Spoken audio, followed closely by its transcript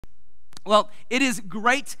Well, it is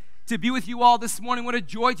great to be with you all this morning. What a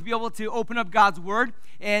joy to be able to open up God's Word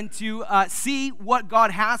and to see what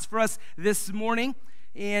God has for us this morning.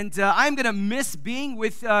 And I'm going to miss being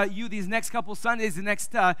with you these next couple Sundays, the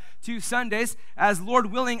next 2 Sundays. As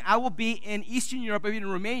Lord willing, I will be in Eastern Europe, I'll be in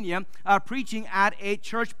Romania, preaching at a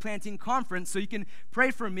church planting conference. So you can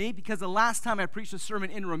pray for me, because the last time I preached a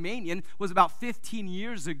sermon in Romanian was about 15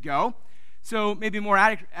 years ago. So maybe more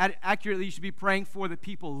accurately, you should be praying for the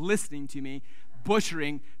people listening to me,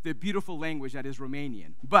 butchering the beautiful language that is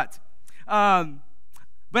Romanian. But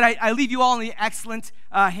I leave you all in the excellent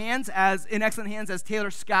hands as Taylor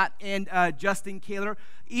Scott and Justin Kaler.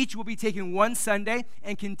 Each will be taking one Sunday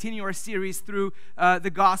and continue our series through the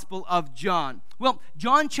Gospel of John. Well,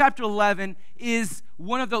 John chapter 11 is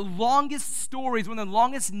one of the longest stories, one of the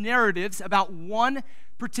longest narratives about one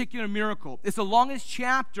particular miracle. It's the longest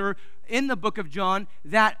chapter in the book of John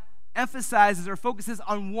that emphasizes or focuses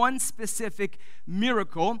on one specific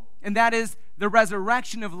miracle, and that is the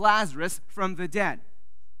resurrection of Lazarus from the dead.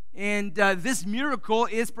 And this miracle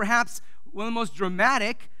is perhaps one of the most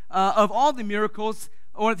dramatic of all the miracles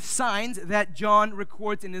or the signs that John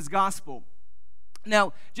records in his gospel.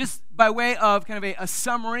 Now, just by way of kind of a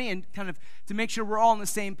summary and kind of to make sure we're all on the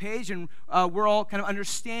same page and we're all kind of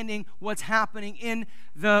understanding what's happening in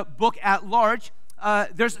the book at large,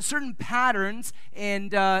 there's certain patterns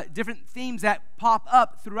and different themes that pop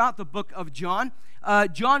up throughout the book of John.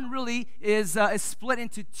 John really is split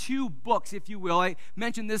into 2 books, if you will. I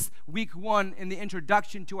mentioned this week 1 in the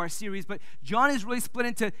introduction to our series, but John is really split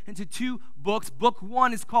into 2 books. Book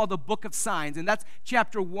 1 is called the Book of Signs, and that's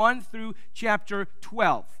chapter 1 through chapter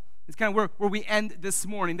 12. It's kind of where we end this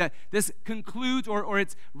morning. That this concludes or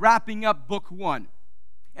it's wrapping up book 1.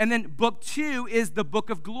 And then book 2 is the book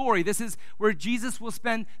of glory. This is where Jesus will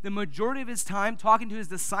spend the majority of his time talking to his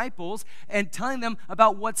disciples and telling them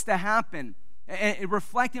about what's to happen. And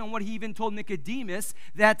reflecting on what he even told Nicodemus,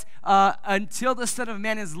 that until the Son of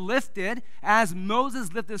Man is lifted, as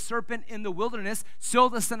Moses lifted the serpent in the wilderness, so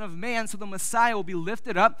the Son of Man, so the Messiah will be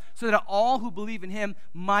lifted up, so that all who believe in him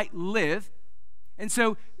might live. And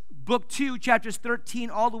so book 2, chapters 13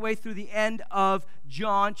 all the way through the end of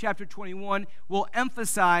John, chapter 21, will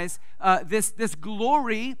emphasize this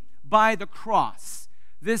glory by the cross.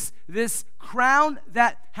 This crown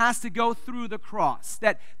that has to go through the cross.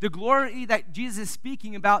 That the glory that Jesus is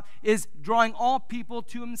speaking about is drawing all people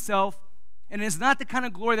to himself, and it's not the kind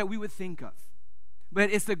of glory that we would think of.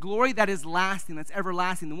 But it's the glory that is lasting, that's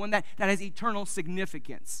everlasting, the one that has eternal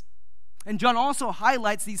significance. And John also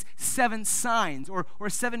highlights these 7 signs or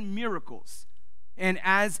 7 miracles. And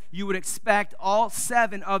as you would expect, all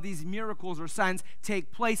 7 of these miracles or signs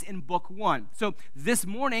take place in book 1. So this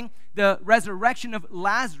morning, the resurrection of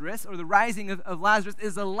Lazarus, or the rising of Lazarus,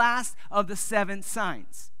 is the last of the 7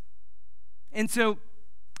 signs. And so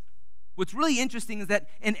what's really interesting is that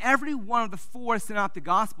in every one of the 4 synoptic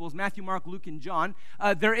gospels, Matthew, Mark, Luke, and John,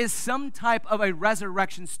 there is some type of a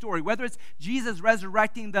resurrection story. Whether it's Jesus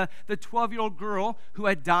resurrecting the 12-year-old girl who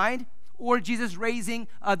had died, or Jesus raising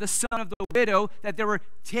the son of the widow that they were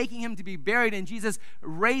taking him to be buried, and Jesus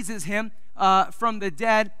raises him from the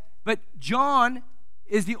dead. But John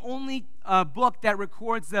is the only book that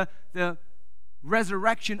records the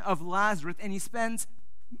resurrection of Lazarus, and he spends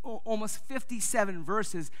almost 57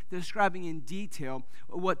 verses describing in detail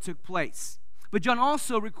what took place. But John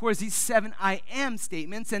also records these 7 I am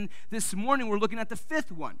statements, and this morning we're looking at the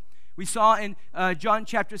 5th one. We saw in John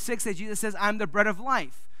chapter 6 that Jesus says, I'm the bread of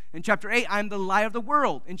life. In chapter 8, I'm the light of the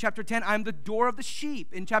world. In chapter 10, I'm the door of the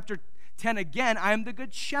sheep. In chapter 10 again, I am the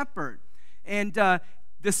good shepherd. And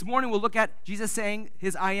this morning we'll look at Jesus saying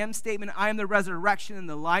his I am statement, I am the resurrection and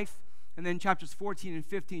the life. And then chapters 14 and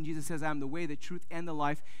 15, Jesus says, I am the way, the truth, and the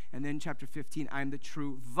life. And then chapter 15, I am the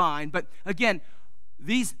true vine. But again,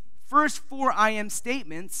 these first 4 I am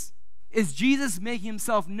statements is Jesus making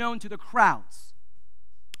himself known to the crowds.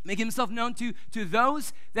 Making himself known to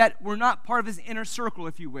those that were not part of his inner circle,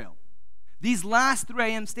 if you will. These last 3 I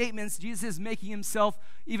am statements, Jesus is making himself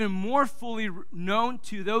even more fully known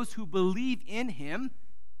to those who believe in him.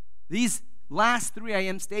 These last 3 I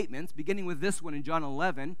am statements, beginning with this one in John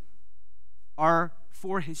 11, are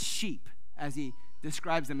for his sheep, as he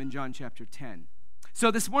describes them in John chapter 10. So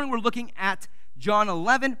this morning we're looking at John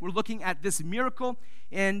 11. We're looking at this miracle,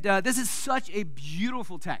 and this is such a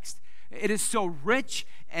beautiful text. It is so rich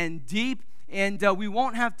and deep, and we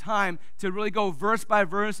won't have time to really go verse by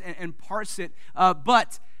verse and parse it.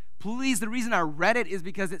 But please, the reason I read it is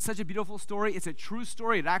because it's such a beautiful story. It's a true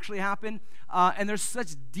story. It actually happened. And there's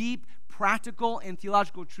such deep practical and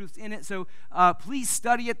theological truths in it. So please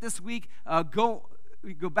study it this week. Go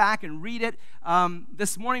go back and read it.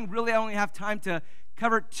 This morning, really, I only have time to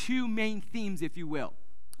cover two main themes, if you will.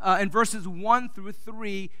 In verses 1 through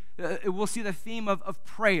 3, we'll see the theme of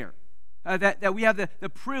prayer, that we have the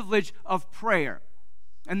privilege of prayer.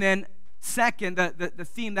 And then second, the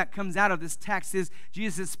theme that comes out of this text is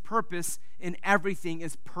Jesus' purpose in everything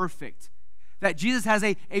is perfect. That Jesus has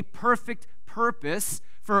a perfect purpose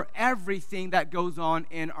for everything that goes on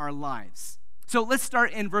in our lives. So let's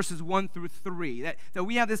start in verses 1 through 3, that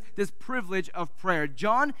we have this privilege of prayer.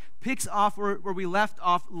 John picks off where we left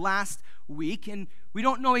off last week, and we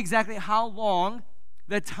don't know exactly how long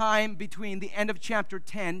the time between the end of chapter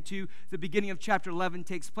 10 to the beginning of chapter 11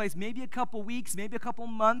 takes place. Maybe a couple weeks, maybe a couple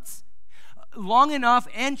months. Long enough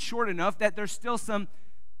and short enough that there's still some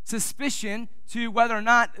suspicion to whether or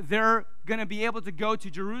not they're going to be able to go to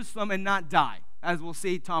Jerusalem and not die. As we'll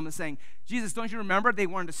see Thomas saying, Jesus, don't you remember they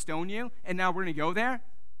wanted to stone you, and now we're going to go there?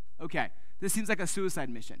 Okay, this seems like a suicide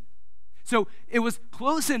mission. So it was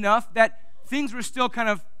close enough that things were still kind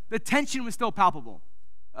of, the tension was still palpable.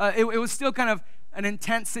 It was still kind of an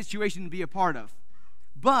intense situation to be a part of.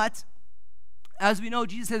 But as we know,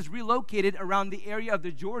 Jesus has relocated around the area of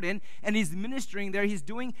the Jordan, and he's ministering there. He's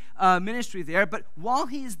doing ministry there. But while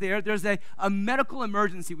he's there, there's a medical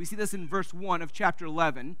emergency. We see this in verse 1 of chapter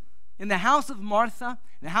 11. In the house of Martha,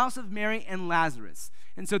 in the house of Mary, and Lazarus.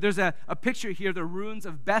 And so there's a picture here, the ruins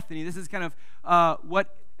of Bethany. This is kind of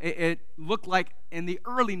what it looked like in the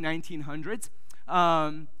early 1900s.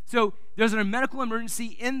 So there's a medical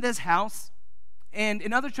emergency in this house. And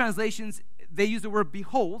in other translations, they use the word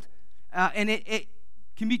behold. And it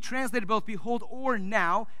can be translated both behold or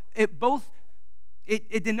now.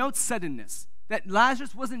 It denotes suddenness. That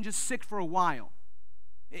Lazarus wasn't just sick for a while.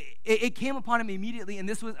 It came upon him immediately, and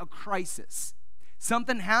this was a crisis.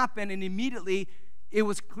 Something happened, and immediately it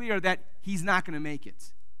was clear that he's not going to make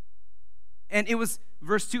it. And it was,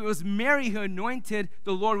 verse 2, it was Mary who anointed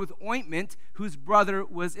the Lord with ointment, whose brother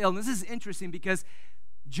was ill. And this is interesting because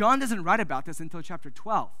John doesn't write about this until chapter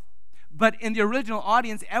 12. But in the original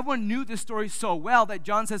audience, everyone knew the story so well that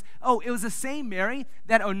John says, oh, it was the same Mary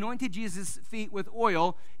that anointed Jesus' feet with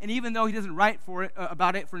oil. And even though he doesn't write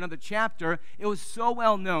about it for another chapter, it was so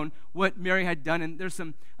well known what Mary had done. And there's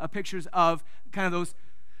some pictures of kind of those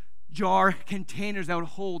jar containers that would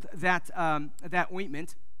hold that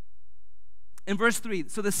ointment. In verse 3,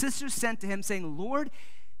 so the sisters sent to him saying, Lord,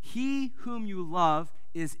 he whom you love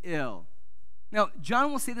is ill. Now,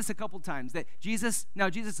 John will say this a couple times, that Jesus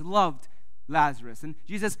loved Lazarus, and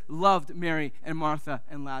Jesus loved Mary and Martha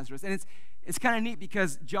and Lazarus. And it's kind of neat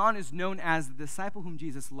because John is known as the disciple whom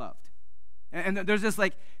Jesus loved. And there's this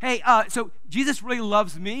like, hey, so Jesus really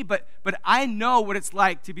loves me, but I know what it's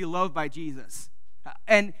like to be loved by Jesus.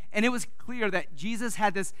 And it was clear that Jesus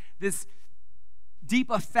had this deep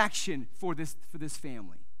affection for this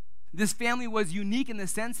family. This family was unique in the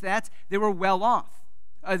sense that they were well off.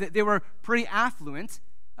 They were pretty affluent.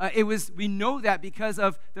 We know that because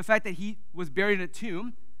of the fact that he was buried in a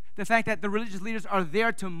tomb, the fact that the religious leaders are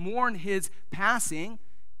there to mourn his passing,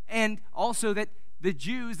 and also that the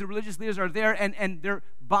Jews, the religious leaders, are there and they're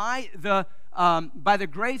by the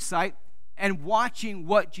gravesite and watching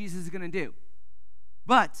what Jesus is going to do.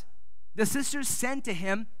 But the sisters sent to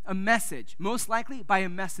him a message, most likely by a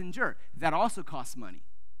messenger. That also costs money.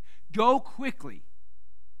 Go quickly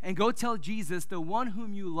and go tell Jesus, the one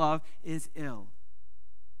whom you love is ill.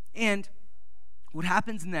 And what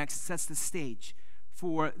happens next sets the stage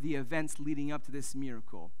for the events leading up to this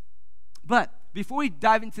miracle. But before we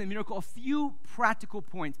dive into the miracle, a few practical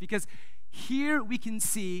points, because here we can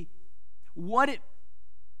see what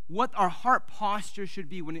our heart posture should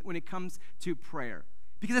be when it comes to prayer.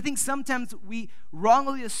 Because I think sometimes we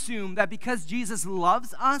wrongly assume that because Jesus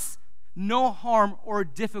loves us, no harm or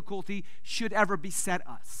difficulty should ever beset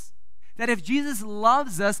us. That if Jesus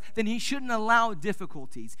loves us, then he shouldn't allow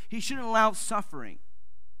difficulties. He shouldn't allow suffering.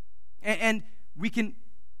 And we can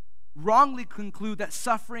wrongly conclude that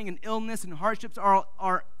suffering and illness and hardships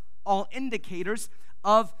are all indicators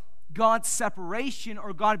of God's separation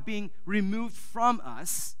or God being removed from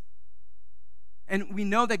us. And we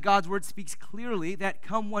know that God's word speaks clearly that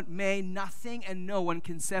come what may, nothing and no one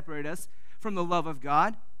can separate us from the love of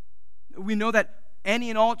God. We know that any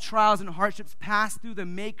and all trials and hardships pass through the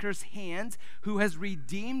Maker's hands, who has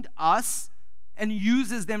redeemed us and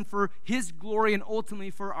uses them for his glory and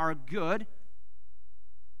ultimately for our good.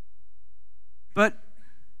 But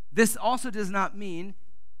this also does not mean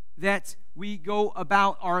that we go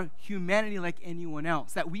about our humanity like anyone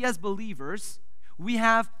else. That we as believers, we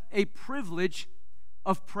have a privilege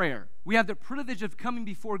of prayer. We have the privilege of coming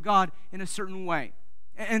before God in a certain way.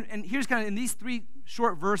 And here's kind of in these three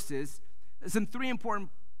short verses, some three important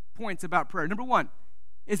points about prayer. Number one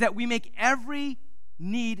is that we make every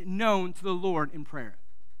need known to the Lord in prayer.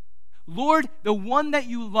 Lord, the one that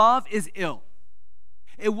you love is ill.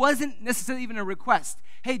 It wasn't necessarily even a request.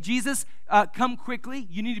 Hey, Jesus, come quickly.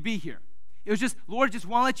 You need to be here. It was just, Lord, just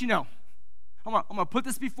want to let you know. I'm going to put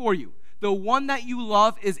this before you. The one that you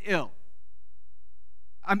love is ill.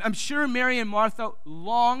 I'm sure Mary and Martha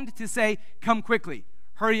longed to say, come quickly,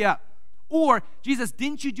 hurry up. Or, Jesus,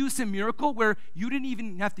 didn't you do some miracle where you didn't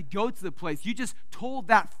even have to go to the place? You just told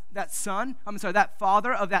that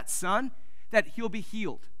father of that son that he'll be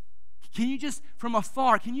healed. Can you just, from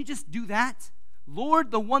afar, can you just do that?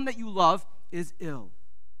 Lord, the one that you love is ill.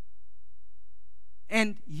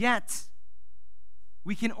 And yet,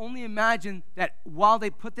 we can only imagine that while they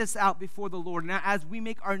put this out before the Lord, and as we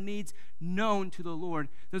make our needs known to the Lord,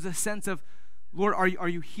 there's a sense of, Lord, are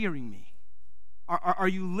you hearing me? Are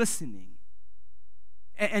you listening?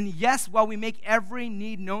 And yes, while we make every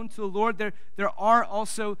need known to the Lord, there are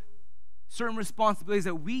also certain responsibilities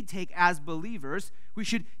that we take as believers. We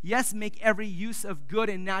should, yes, make every use of good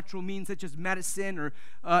and natural means, such as medicine, or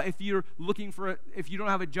if you don't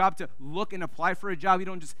have a job, to look and apply for a job. You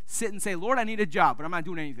don't just sit and say, Lord, I need a job, but I'm not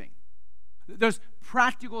doing anything. There's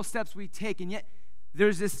practical steps we take, and yet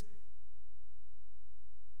there's this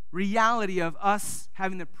reality of us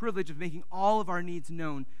having the privilege of making all of our needs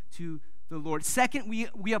known to the Lord. Second,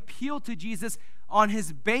 we appeal to Jesus on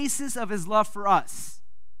his basis of his love for us.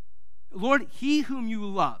 Lord, he whom you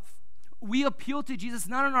love. We appeal to Jesus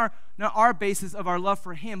not on our basis of our love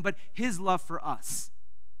for him, but his love for us.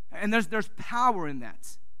 And there's power in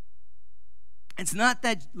that. It's not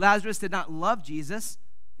that Lazarus did not love Jesus.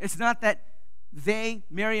 It's not that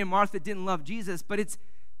Mary and Martha, didn't love Jesus, but it's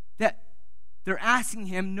that they're asking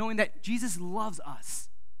him knowing that Jesus loves us.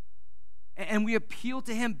 And we appeal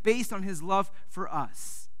to him based on his love for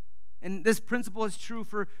us. And this principle is true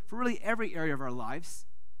for really every area of our lives.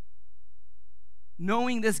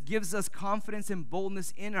 Knowing this gives us confidence and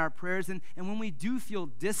boldness in our prayers. And when we do feel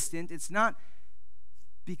distant, it's not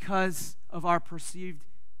because of our perceived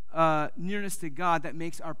nearness to God that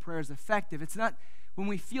makes our prayers effective. It's not when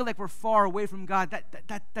we feel like we're far away from God,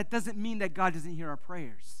 that doesn't mean that God doesn't hear our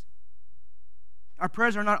prayers. Our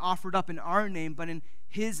prayers are not offered up in our name, but in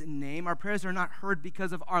his name. Our prayers are not heard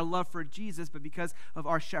because of our love for Jesus, but because of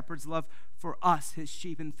our shepherd's love for us, his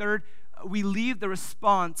sheep. And third, we leave the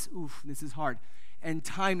response, this is hard, and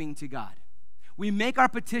timing to God. We make our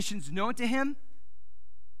petitions known to him.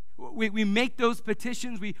 We make those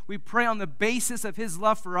petitions, we pray on the basis of his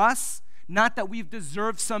love for us, not that we've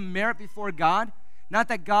deserved some merit before God, not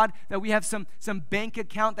that we have some bank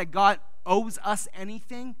account that God owes us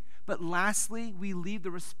anything, but lastly, we leave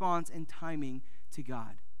the response and timing to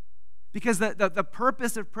God. Because the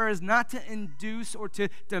purpose of prayer is not to induce or to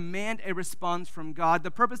demand a response from God.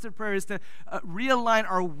 The purpose of prayer is to realign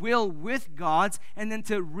our will with God's and then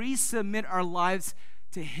to resubmit our lives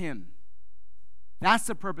to him. That's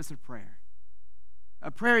the purpose of prayer.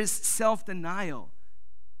 Prayer is self-denial.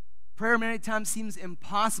 Prayer many times seems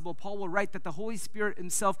impossible. Paul will write that the Holy Spirit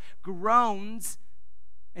himself groans,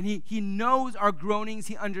 and he knows our groanings.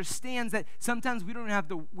 He understands that sometimes we don't have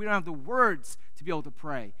the words to be able to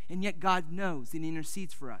pray, and yet God knows and he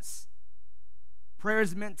intercedes for us. Prayer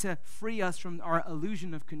is meant to free us from our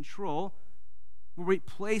illusion of control, where we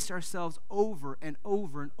place ourselves over and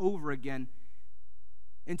over and over again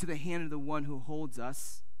into the hand of the one who holds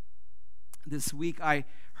us. This week I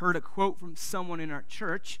heard a quote from someone in our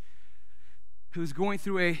church who's going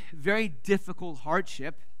through a very difficult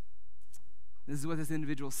hardship. This is what this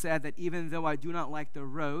individual said, that even though I do not like the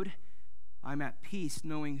road, I'm at peace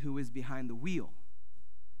knowing who is behind the wheel.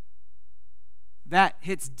 That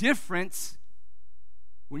hits different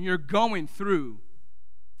when you're going through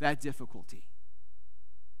that difficulty.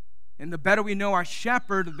 And the better we know our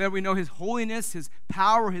shepherd, the better we know his holiness, his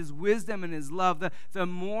power, his wisdom, and his love, the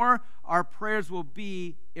more our prayers will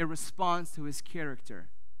be a response to his character.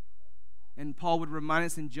 And Paul would remind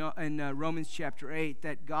us in Romans chapter 8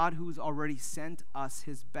 that God, who has already sent us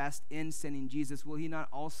his best in sending Jesus, will he not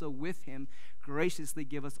also with him graciously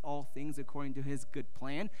give us all things according to his good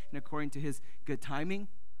plan and according to his good timing?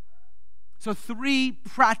 So 3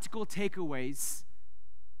 practical takeaways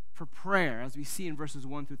for prayer as we see in verses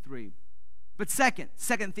 1 through 3. But second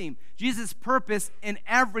theme, Jesus' purpose in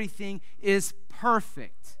everything is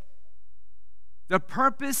perfect. The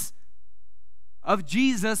purpose of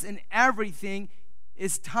Jesus in everything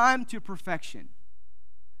is timed to perfection.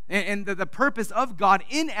 And the purpose of God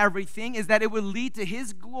in everything is that it would lead to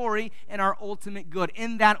his glory and our ultimate good,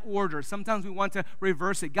 in that order. Sometimes we want to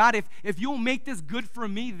reverse it. God, if you'll make this good for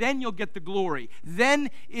me, then you'll get the glory. Then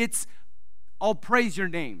it's I'll praise your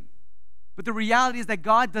name. But the reality is that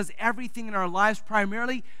God does everything in our lives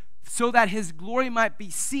primarily so that his glory might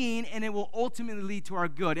be seen, and it will ultimately lead to our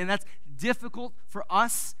good. And that's difficult for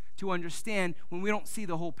us to understand when we don't see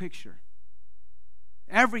the whole picture.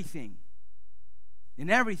 In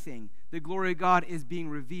everything, the glory of God is being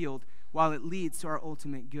revealed while it leads to our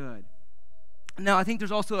ultimate good. Now, I think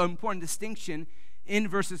there's also an important distinction in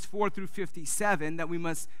verses 4 through 57 that we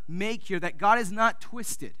must make here, that God is not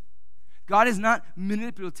twisted. God is not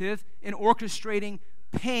manipulative in orchestrating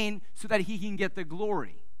pain so that he can get the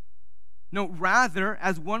glory. No, rather,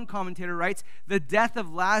 as one commentator writes, the death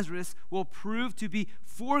of Lazarus will prove to be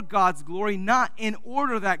for God's glory, not in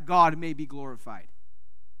order that God may be glorified,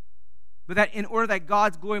 but that in order that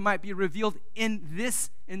God's glory might be revealed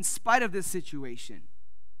in spite of this situation.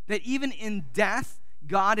 That even in death,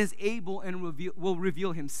 God is able and will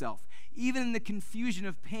reveal himself. Even in the confusion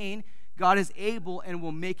of pain, God is able and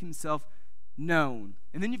will make himself known.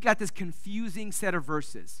 And then you've got this confusing set of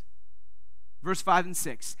verses. Verse 5 and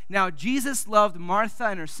 6. Now, Jesus loved Martha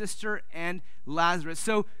and her sister and Lazarus.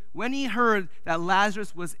 So when he heard that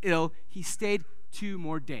Lazarus was ill, he stayed 2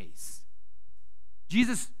 more days.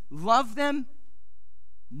 Jesus loved them,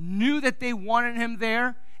 knew that they wanted him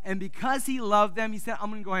there, and because he loved them, he said, I'm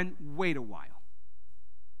going to go ahead and wait a while.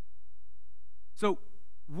 So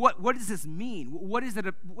what does this mean?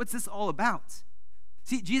 What's this all about?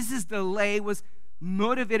 See, Jesus' delay was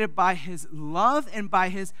motivated by his love and by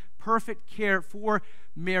his perfect care for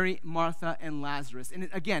Mary, Martha, and Lazarus. And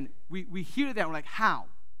again, we hear that and we're like, how?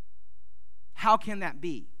 How can that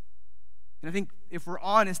be? And I think if we're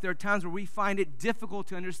honest, there are times where we find it difficult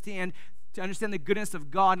to understand the goodness of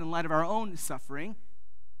God in light of our own suffering.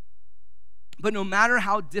 But no matter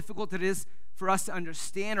how difficult it is for us to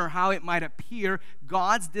understand or how it might appear,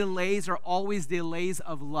 God's delays are always delays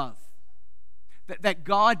of love. That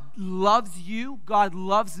God loves you, God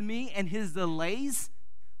loves me, and his delays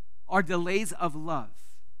are delays of love.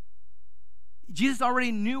 Jesus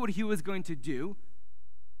already knew what he was going to do,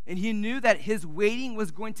 and he knew that his waiting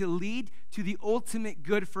was going to lead to the ultimate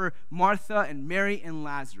good for Martha and Mary and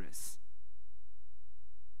Lazarus.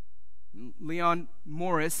 Leon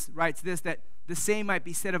Morris writes this, that the same might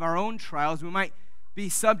be said of our own trials. We might be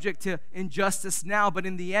subject to injustice now, but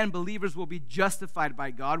in the end, believers will be justified by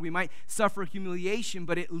God. We might suffer humiliation,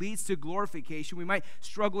 but it leads to glorification. We might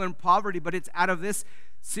struggle in poverty, but it's out of this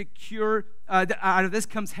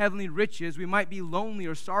comes heavenly riches. We might be lonely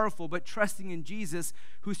or sorrowful, but trusting in Jesus,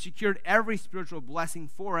 who secured every spiritual blessing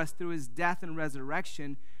for us through his death and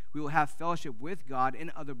resurrection, we will have fellowship with God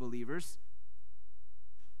and other believers.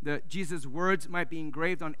 Jesus' words might be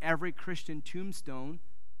engraved on every Christian tombstone.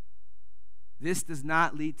 This does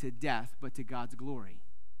not lead to death, but to God's glory.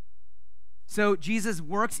 So Jesus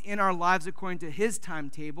works in our lives according to his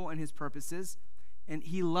timetable and his purposes, and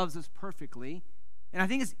he loves us perfectly. And I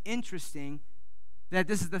think it's interesting that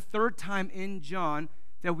this is the 3rd time in John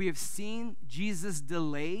that we have seen Jesus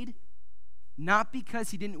delayed, not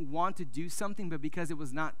because he didn't want to do something, but because it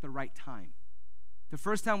was not the right time. The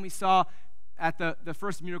first time we saw at the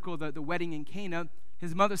first miracle, the wedding in Cana,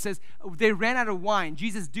 his mother says, they ran out of wine.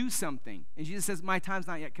 Jesus, do something. And Jesus says, my time's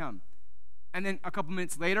not yet come. And then a couple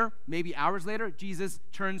minutes later, maybe hours later, Jesus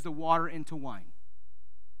turns the water into wine.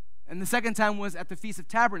 And the second time was at the Feast of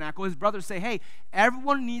Tabernacle. His brothers say, hey,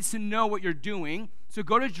 everyone needs to know what you're doing, so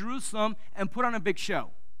go to Jerusalem and put on a big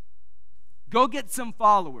show. Go get some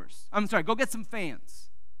followers. Go get some fans.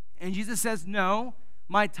 And Jesus says, no,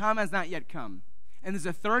 my time has not yet come. And there's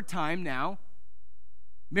a 3rd time now.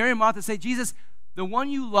 Mary and Martha say, Jesus, the one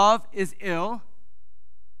you love is ill.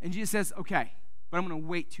 And Jesus says, okay, but I'm going to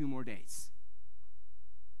wait 2 more days.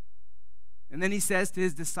 And then he says to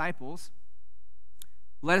his disciples,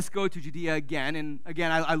 let us go to Judea again. And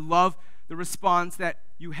again, I love the response that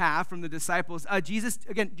you have from the disciples. Jesus,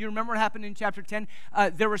 again, do you remember what happened in chapter 10?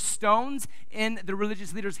 There were stones in the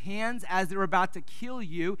religious leaders' hands as they were about to kill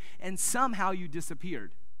you, and somehow you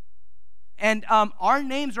disappeared. And our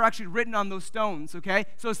names are actually written on those stones, okay?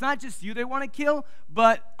 So it's not just you they want to kill,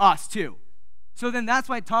 but us too. So then that's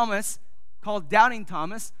why Thomas, called Doubting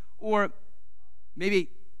Thomas, or maybe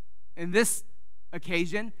in this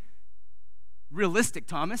occasion, Realistic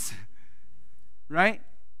Thomas, right?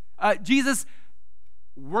 Jesus,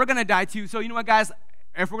 we're going to die too. So you know what, guys?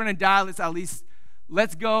 If we're going to die,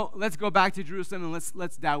 let's go back to Jerusalem and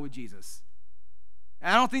let's die with Jesus.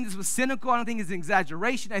 And I don't think this was cynical. I don't think it's an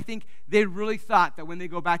exaggeration. I think they really thought that when they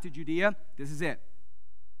go back to Judea, this is it.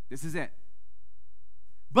 This is it.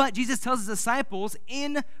 But Jesus tells his disciples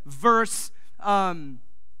in verse 9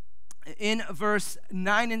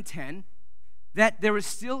 and 10 that there is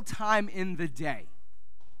still time in the day,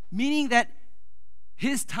 meaning that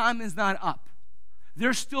His time is not up.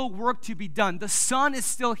 There's still work to be done. The Son is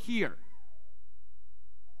still here.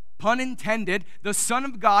 Pun intended, the Son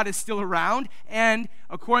of God is still around, and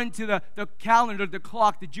according to the calendar, the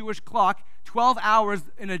clock, the Jewish clock, 12 hours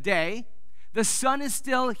in a day, the Son is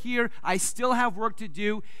still here. I still have work to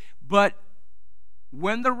do, but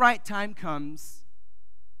when the right time comes,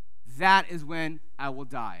 that is when I will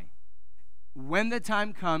die. When the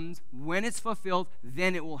time comes, when it's fulfilled,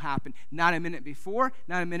 then it will happen. Not a minute before,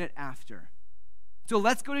 not a minute after. So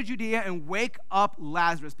let's go to Judea and wake up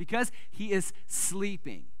Lazarus because he is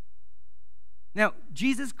sleeping. Now,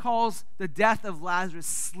 Jesus calls the death of Lazarus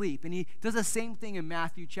sleep, and he does the same thing in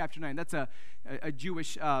Matthew chapter 9. That's a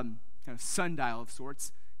Jewish kind of sundial of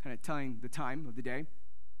sorts, kind of telling the time of the day.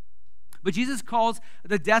 But Jesus calls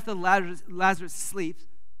the death of Lazarus sleep.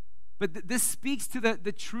 But this speaks to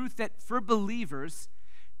the truth that for believers,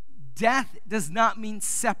 death does not mean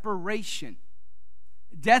separation.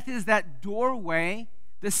 Death is that doorway,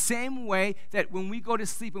 the same way that when we go to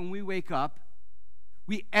sleep and we wake up,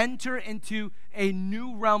 we enter into a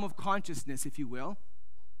new realm of consciousness, if you will.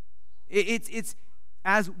 It's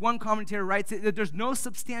as one commentator writes, that there's no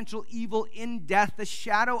substantial evil in death. The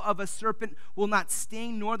shadow of a serpent will not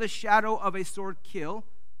sting, nor the shadow of a sword kill.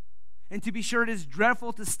 And to be sure, it is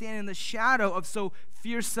dreadful to stand in the shadow of so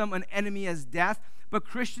fearsome an enemy as death. But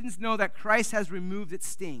Christians know that Christ has removed its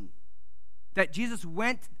sting. That Jesus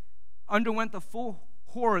underwent the full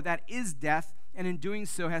horror that is death, and in doing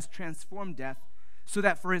so has transformed death, so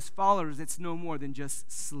that for his followers it's no more than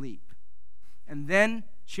just sleep. And then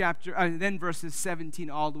verses 17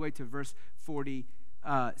 all the way to verse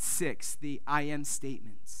 46, the I am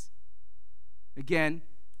statements. Again,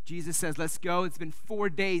 Jesus says, let's go. It's been 4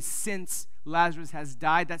 days since Lazarus has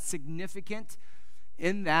died. That's significant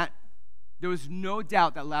in that there was no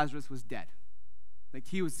doubt that Lazarus was dead. Like,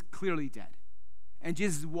 he was clearly dead. And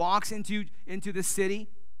Jesus walks into the city,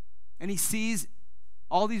 and he sees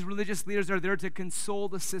all these religious leaders are there to console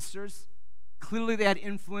the sisters. Clearly they had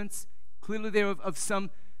influence. Clearly they were of some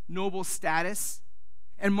noble status.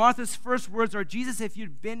 And Martha's first words are, Jesus, if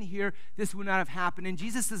you'd been here, this would not have happened. And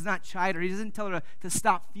Jesus does not chide her. He doesn't tell her to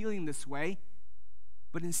stop feeling this way.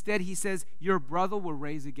 But instead he says, your brother will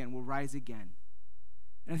rise again.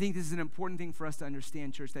 And I think this is an important thing for us to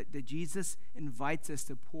understand, church, that Jesus invites us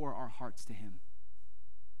to pour our hearts to him.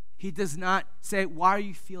 He does not say, why are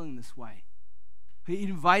you feeling this way? He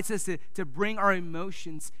invites us to bring our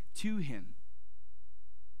emotions to him.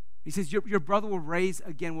 He says, your brother will rise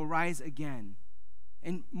again.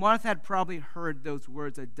 And Martha had probably heard those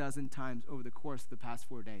words a dozen times over the course of the past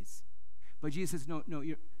 4 days. But Jesus says, no,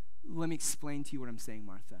 let me explain to you what I'm saying,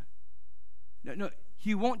 Martha. No,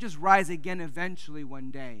 he won't just rise again eventually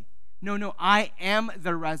one day. No, I am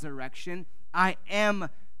the resurrection. I am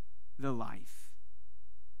the life.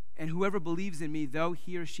 And whoever believes in me, though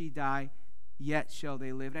he or she die, yet shall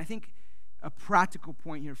they live. And I think a practical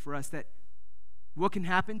point here for us, that what can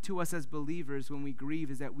happen to us as believers when we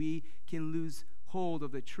grieve is that we can lose hold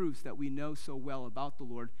of the truths that we know so well about the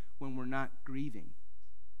Lord when we're not grieving.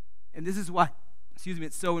 And this is why,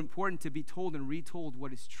 it's so important to be told and retold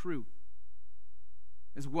what is true.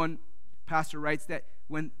 As one pastor writes, that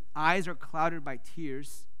when eyes are clouded by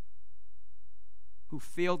tears, who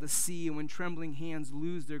fail to see, and when trembling hands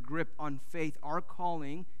lose their grip on faith, our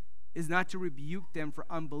calling is not to rebuke them for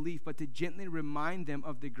unbelief, but to gently remind them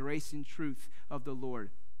of the grace and truth of the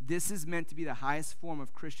Lord. This is meant to be the highest form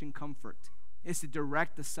of Christian comfort, is to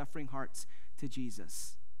direct the suffering hearts to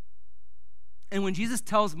Jesus. And when Jesus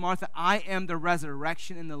tells Martha, I am the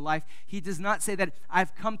resurrection and the life, he does not say that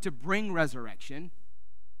I've come to bring resurrection.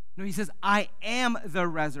 No, he says, I am the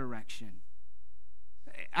resurrection.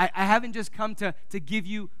 I haven't just come to give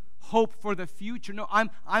you hope for the future. No,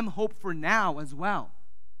 I'm hope for now as well.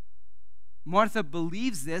 Martha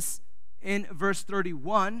believes this in verse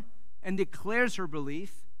 31 and declares her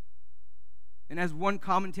belief. And as one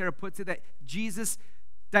commentator puts it, that Jesus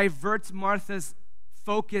diverts Martha's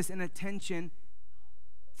focus and attention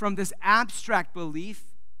from this abstract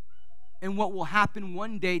belief in what will happen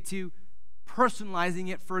one day to personalizing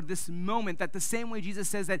it for this moment. That the same way Jesus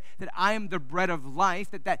says that I am the bread of life,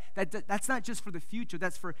 that's not just for the future,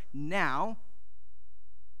 that's for now.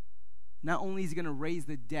 Not only is he going to raise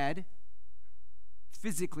the dead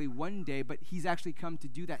physically one day, but he's actually come to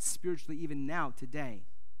do that spiritually even now, today.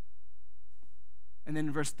 And then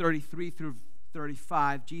in verse 33 through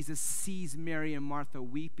 35, Jesus sees Mary and Martha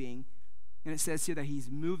weeping, and it says here that he's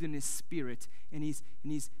moved in his spirit, and he's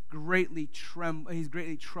greatly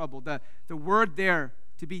troubled. The word there,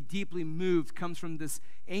 to be deeply moved, comes from this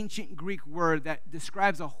ancient Greek word that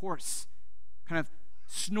describes a horse kind of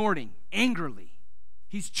snorting angrily.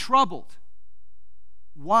 He's troubled.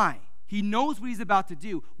 Why? He knows what he's about to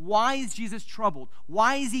do. Why is Jesus troubled?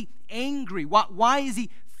 Why is he angry? Why is he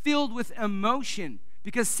filled with emotion?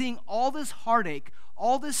 Because seeing all this heartache,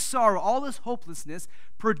 all this sorrow, all this hopelessness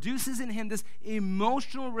produces in him this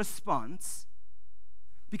emotional response,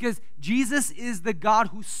 because Jesus is the God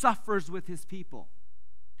who suffers with his people.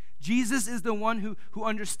 Jesus is the one who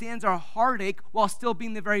understands our heartache while still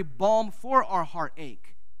being the very balm for our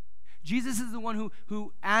heartache. Jesus is the one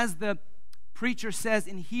who, as the preacher says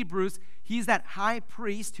in Hebrews, he's that high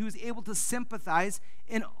priest who's able to sympathize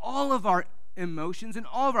in all of our emotions and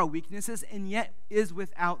all of our weaknesses, and yet is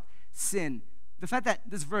without sin. The fact that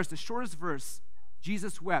this verse, the shortest verse,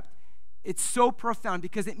 Jesus wept, it's so profound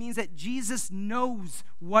because it means that Jesus knows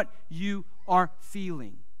what you are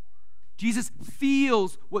feeling. Jesus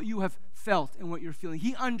feels what you have felt and what you're feeling.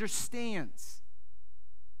 He understands.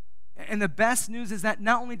 And the best news is that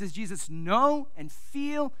not only does Jesus know and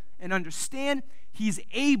feel and understand, he's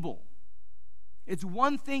able. It's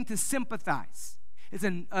one thing to sympathize. It's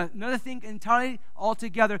another thing entirely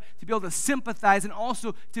altogether to be able to sympathize and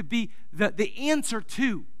also to be the answer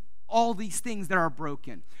to all these things that are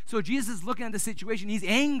broken. So Jesus is looking at the situation. He's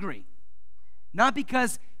angry. Not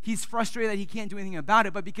because he's frustrated that he can't do anything about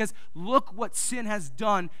it, but because look what sin has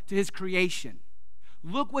done to his creation.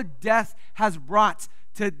 Look what death has brought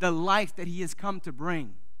to the life that he has come to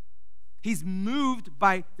bring. He's moved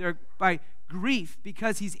by grief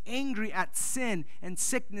because he's angry at sin and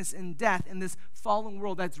sickness and death in this fallen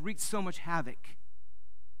world that's wreaked so much havoc.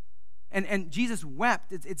 And Jesus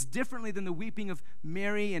wept. It's differently than the weeping of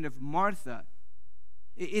Mary and of Martha.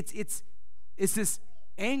 It's this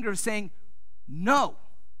anger of saying, no.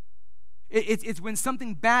 It's when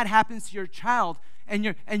something bad happens to your child and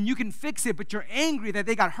you can fix it, but you're angry that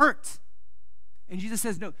they got hurt. And Jesus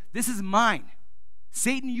says, no, this is mine.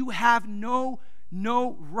 Satan, you have no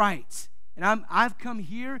right. And I've come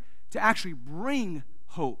here to actually bring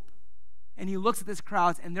hope. And he looks at this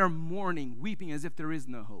crowd and they're mourning, weeping as if there is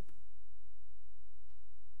no hope.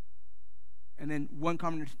 And then one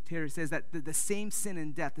commentator says that the same sin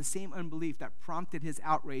and death, the same unbelief that prompted his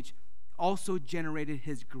outrage also generated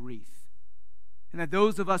his grief. And that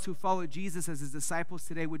those of us who follow Jesus as his disciples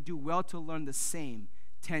today would do well to learn the same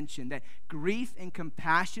tension, that grief and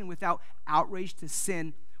compassion without outrage to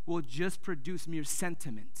sin will just produce mere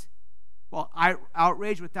sentiment, while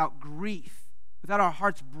outrage without grief, without our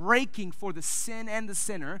hearts breaking for the sin and the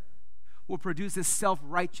sinner, will produce this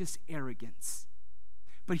self-righteous arrogance.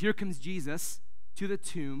 But here comes Jesus to the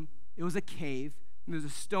tomb. It was a cave, and there's a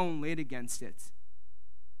stone laid against it.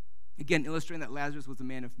 Again, illustrating that Lazarus was a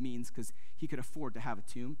man of means because he could afford to have a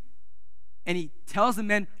tomb. And he tells the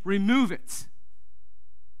men, remove it.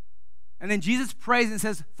 And then Jesus prays and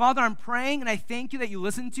says, Father, I'm praying and I thank you that you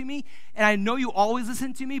listen to me. And I know you always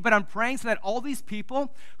listen to me, but I'm praying so that all these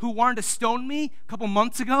people who wanted to stone me a couple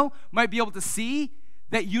months ago might be able to see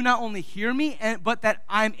that you not only hear me, but that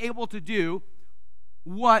I'm able to do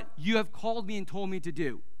what you have called me and told me to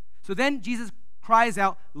do. So then Jesus cries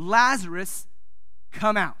out, Lazarus,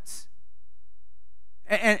 come out.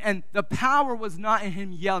 And the power was not in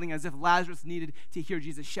him yelling as if Lazarus needed to hear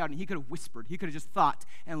Jesus shouting. He could have whispered. He could have just thought,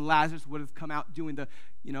 and Lazarus would have come out doing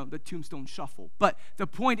the tombstone shuffle. But the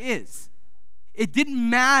point is, it didn't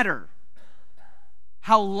matter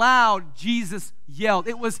how loud Jesus yelled.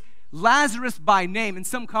 It was Lazarus by name. And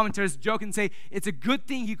some commentators joke and say it's a good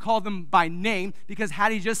thing he called them by name, because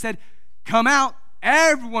had he just said, come out,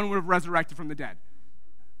 everyone would have resurrected from the dead.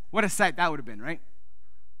 What a sight that would have been, right?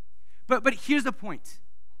 But here's the point,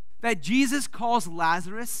 that Jesus calls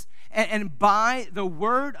Lazarus, and by the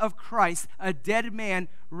word of Christ, a dead man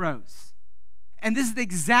rose. And this is the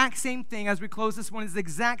exact same thing, as we close this one, is the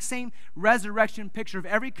exact same resurrection picture of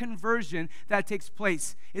every conversion that takes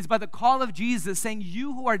place. It's by the call of Jesus saying,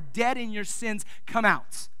 you who are dead in your sins, come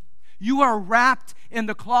out. You are wrapped in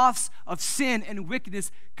the cloths of sin and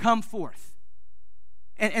wickedness, come forth.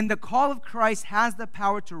 And the call of Christ has the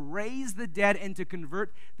power to raise the dead and to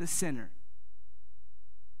convert the sinner.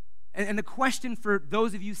 And the question for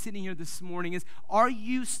those of you sitting here this morning is, are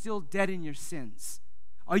you still dead in your sins?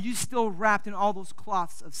 Are you still wrapped in all those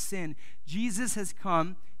cloths of sin? Jesus has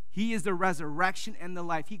come. He is the resurrection and the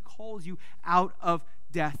life. He calls you out of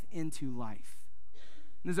death into life.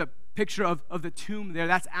 And there's a picture of the tomb there.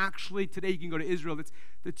 That's actually, today you can go to Israel. That's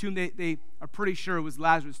the tomb they are pretty sure it was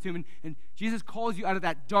Lazarus' tomb. And Jesus calls you out of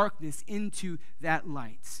that darkness into that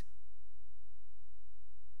light.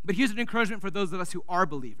 But here's an encouragement for those of us who are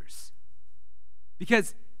believers.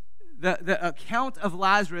 Because the account of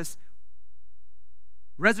Lazarus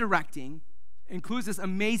resurrecting includes this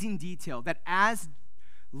amazing detail that as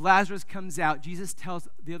Lazarus comes out. Jesus tells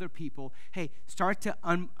the other people, hey, start to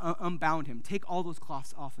unbound him. Take all those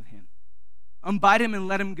cloths off of him. Unbind him and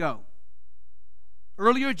let him go.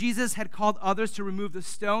 Earlier, Jesus had called others to remove the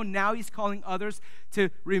stone. Now he's calling others to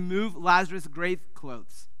remove Lazarus' grave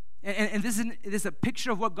clothes. And this is a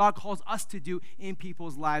picture of what God calls us to do in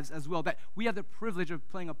people's lives as well, that we have the privilege of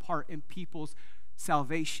playing a part in people's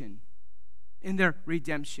salvation, in their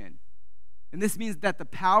redemption. And this means that the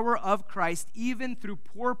power of Christ, even through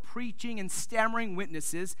poor preaching and stammering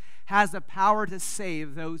witnesses, has the power to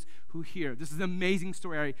save those who hear. This is an amazing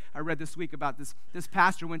story I read this week about this. This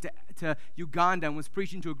pastor went to Uganda and was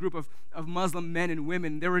preaching to a group of Muslim men and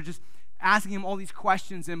women. They were just asking him all these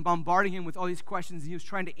questions and bombarding him with all these questions, and he was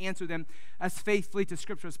trying to answer them as faithfully to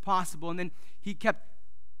Scripture as possible. And then he kept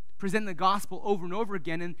presenting the gospel over and over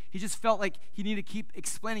again, and he just felt like he needed to keep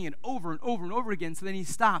explaining it over and over and over again. So then he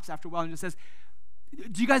stops after a while and just says,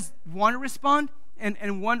 do you guys want to respond?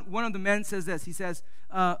 And one of the men says this. He says,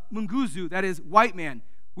 Munguzu, that is white man,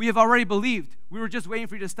 we have already believed. We were just waiting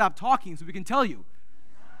for you to stop talking so we can tell you.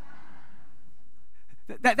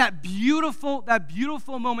 That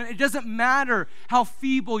beautiful moment. It doesn't matter how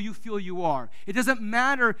feeble you feel you are. It doesn't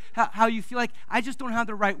matter how you feel like, I just don't have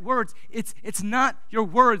the right words. It's not your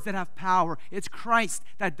words that have power. It's Christ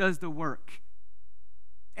that does the work.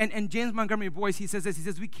 And James Montgomery Boyce, he says this. He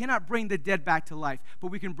says, we cannot bring the dead back to life, but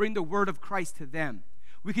we can bring the word of Christ to them.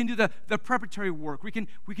 We can do the preparatory work. We can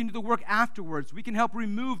do the work afterwards. We can help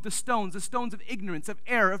remove the stones of ignorance, of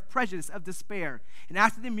error, of prejudice, of despair. And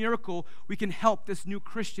after the miracle, we can help this new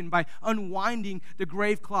Christian by unwinding the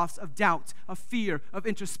grave cloths of doubt, of fear, of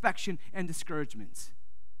introspection, and discouragement.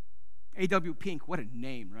 A.W. Pink, what a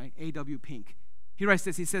name, right? A.W. Pink. He writes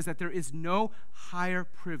this. He says that there is no higher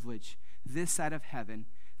privilege this side of heaven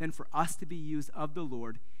than for us to be used of the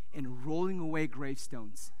Lord in rolling away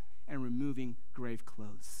gravestones and removing grave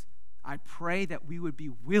clothes. I pray that we would be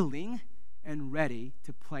willing and ready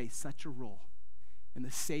to play such a role in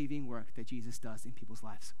the saving work that Jesus does in people's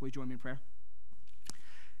lives. Will you join me in prayer?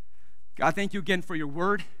 God, thank you again for your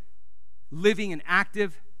word, living and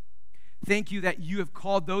active. Thank you that you have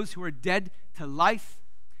called those who are dead to life.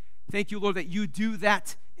 Thank you, Lord, that you do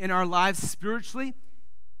that in our lives spiritually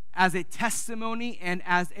as a testimony and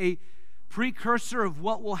as a precursor of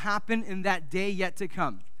what will happen in that day yet to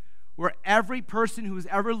come, where every person who has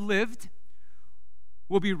ever lived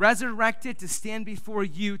will be resurrected to stand before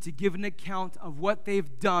you to give an account of what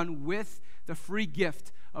they've done with the free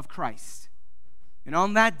gift of Christ. And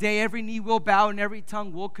on that day, every knee will bow and every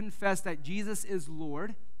tongue will confess that Jesus is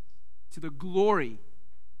Lord, to the glory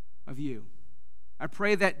of you. I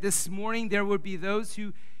pray that this morning there would be those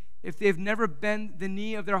who, if they've never bent the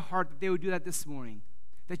knee of their heart, that they would do that this morning,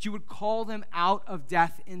 that you would call them out of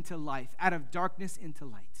death into life, out of darkness into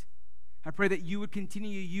light. I pray that you would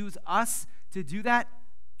continue to use us to do that.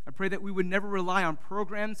 I pray that we would never rely on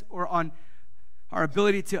programs or on our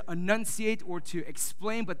ability to enunciate or to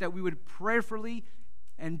explain, but that we would prayerfully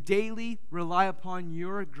and daily rely upon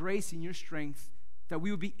your grace and your strength, that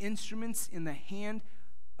we would be instruments in the hand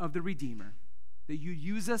of the Redeemer, that you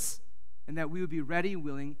use us, and that we would be ready and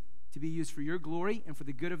willing to be used for your glory and for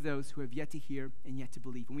the good of those who have yet to hear and yet to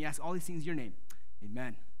believe. And we ask all these things in your name.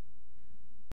 Amen.